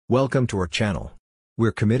Welcome to our channel.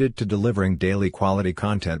 We're committed to delivering daily quality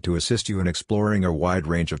content to assist you in exploring a wide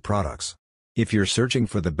range of products. If you're searching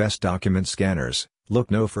for the best document scanners,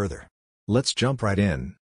 look no further. Let's jump right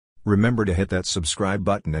in. Remember to hit that subscribe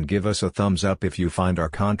button and give us a thumbs up if you find our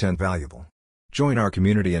content valuable. Join our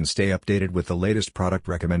community and stay updated with the latest product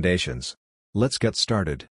recommendations. Let's get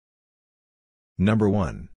started. Number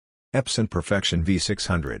 1. Epson Perfection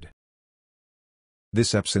V600.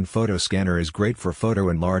 This Epson photo scanner is great for photo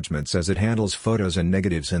enlargements as it handles photos and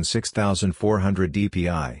negatives in 6400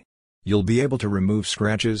 dpi. You'll be able to remove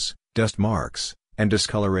scratches, dust marks, and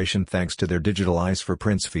discoloration thanks to their Digital Eyes for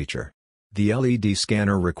Prints feature. The LED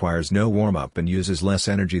scanner requires no warm-up and uses less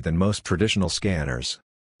energy than most traditional scanners.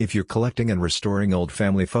 If you're collecting and restoring old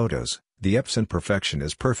family photos, the Epson Perfection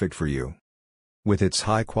is perfect for you. With its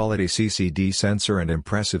high-quality CCD sensor and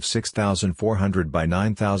impressive 6400 by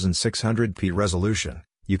 9600p resolution,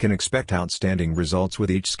 you can expect outstanding results with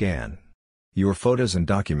each scan. Your photos and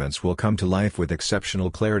documents will come to life with exceptional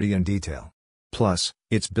clarity and detail. Plus,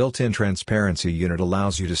 its built-in transparency unit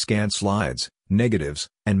allows you to scan slides, negatives,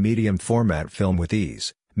 and medium format film with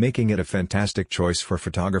ease, making it a fantastic choice for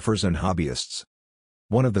photographers and hobbyists.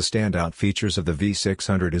 One of the standout features of the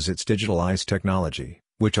V600 is its Digital Eyes technology,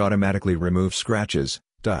 which automatically removes scratches,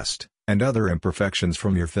 dust, and other imperfections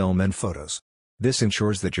from your film and photos. This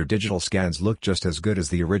ensures that your digital scans look just as good as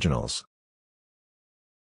the originals.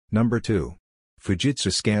 Number 2.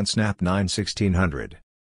 Fujitsu ScanSnap 9 1600.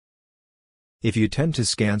 If you tend to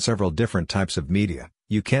scan several different types of media,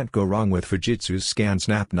 you can't go wrong with Fujitsu's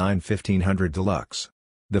ScanSnap 9 1500 Deluxe.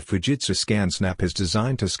 The Fujitsu ScanSnap is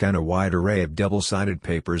designed to scan a wide array of double-sided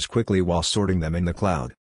papers quickly while sorting them in the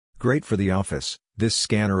cloud. Great for the office, this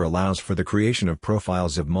scanner allows for the creation of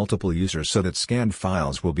profiles of multiple users so that scanned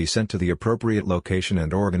files will be sent to the appropriate location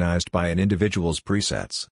and organized by an individual's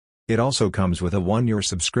presets. It also comes with a 1-year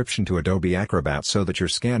subscription to Adobe Acrobat so that your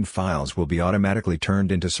scanned files will be automatically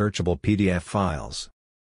turned into searchable PDF files.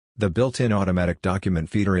 The built-in automatic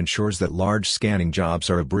document feeder ensures that large scanning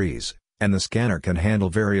jobs are a breeze, and the scanner can handle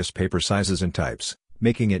various paper sizes and types,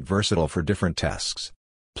 making it versatile for different tasks.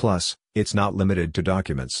 Plus, it's not limited to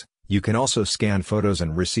documents. You can also scan photos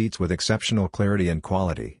and receipts with exceptional clarity and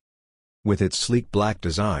quality. With its sleek black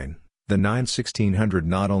design, the 9 1600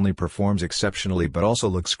 not only performs exceptionally but also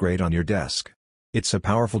looks great on your desk. It's a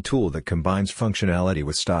powerful tool that combines functionality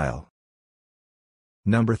with style.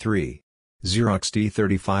 Number 3. Xerox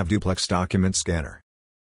D35 Duplex Document Scanner.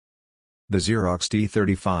 The Xerox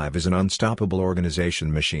D35 is an unstoppable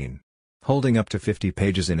organization machine. Holding up to 50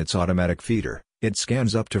 pages in its automatic feeder, it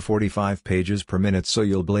scans up to 45 pages per minute so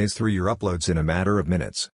you'll blaze through your uploads in a matter of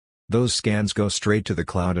minutes. Those scans go straight to the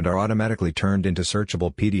cloud and are automatically turned into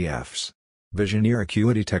searchable PDFs. Visioneer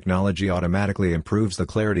Acuity technology automatically improves the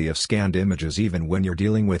clarity of scanned images even when you're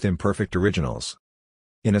dealing with imperfect originals.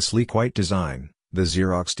 In a sleek white design, the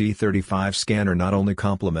Xerox D35 scanner not only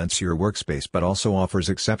complements your workspace but also offers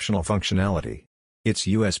exceptional functionality. Its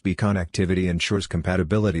USB connectivity ensures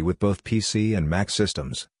compatibility with both PC and Mac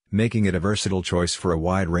systems, making it a versatile choice for a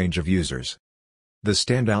wide range of users. The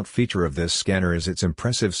standout feature of this scanner is its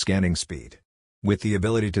impressive scanning speed. With the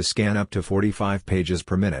ability to scan up to 45 pages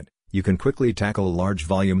per minute, you can quickly tackle large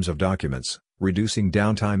volumes of documents, reducing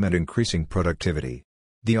downtime and increasing productivity.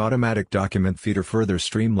 The automatic document feeder further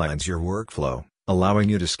streamlines your workflow, allowing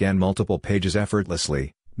you to scan multiple pages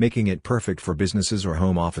effortlessly, making it perfect for businesses or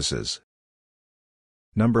home offices.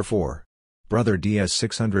 Number 4. Brother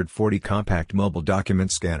DS640 Compact Mobile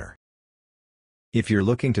Document Scanner. If you're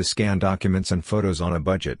looking to scan documents and photos on a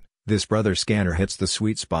budget, this Brother scanner hits the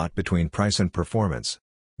sweet spot between price and performance.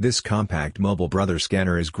 This compact mobile Brother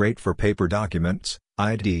scanner is great for paper documents,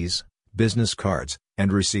 IDs, business cards,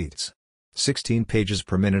 and receipts. 16 pages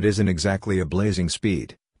per minute isn't exactly a blazing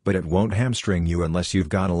speed, but it won't hamstring you unless you've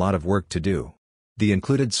got a lot of work to do. The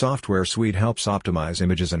included software suite helps optimize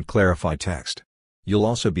images and clarify text. You'll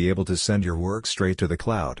also be able to send your work straight to the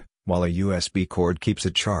cloud, while a USB cord keeps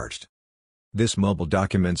it charged. This mobile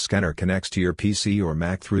document scanner connects to your PC or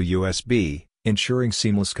Mac through USB, ensuring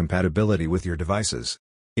seamless compatibility with your devices.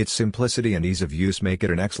 Its simplicity and ease of use make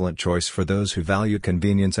it an excellent choice for those who value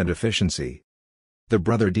convenience and efficiency. The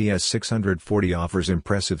Brother DS640 offers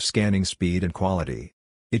impressive scanning speed and quality.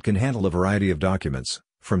 It can handle a variety of documents,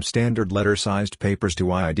 from standard letter-sized papers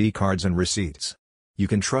to ID cards and receipts. You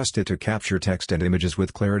can trust it to capture text and images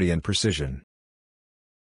with clarity and precision.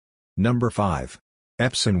 Number 5.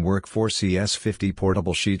 Epson Workforce ES50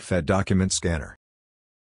 Portable Sheet-Fed Document Scanner.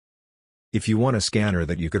 If you want a scanner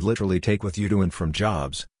that you could literally take with you to and from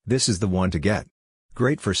jobs, this is the one to get.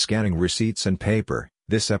 Great for scanning receipts and paper,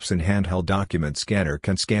 this Epson handheld document scanner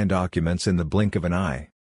can scan documents in the blink of an eye.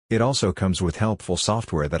 It also comes with helpful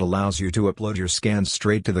software that allows you to upload your scans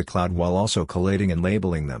straight to the cloud while also collating and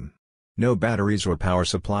labeling them. No batteries or power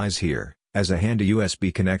supplies here, as a handy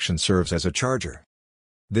USB connection serves as a charger.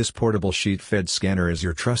 This portable sheet-fed scanner is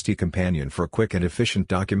your trusty companion for quick and efficient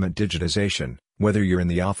document digitization, whether you're in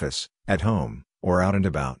the office, at home, or out and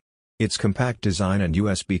about. Its compact design and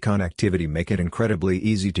USB connectivity make it incredibly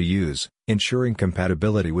easy to use, ensuring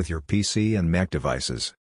compatibility with your PC and Mac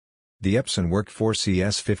devices. The Epson Workforce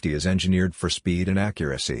ES50 is engineered for speed and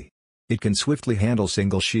accuracy. It can swiftly handle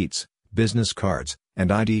single sheets, business cards,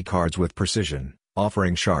 and ID cards with precision,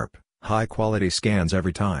 offering sharp, high-quality scans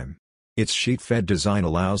every time. Its sheet-fed design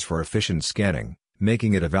allows for efficient scanning,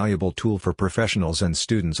 making it a valuable tool for professionals and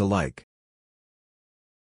students alike.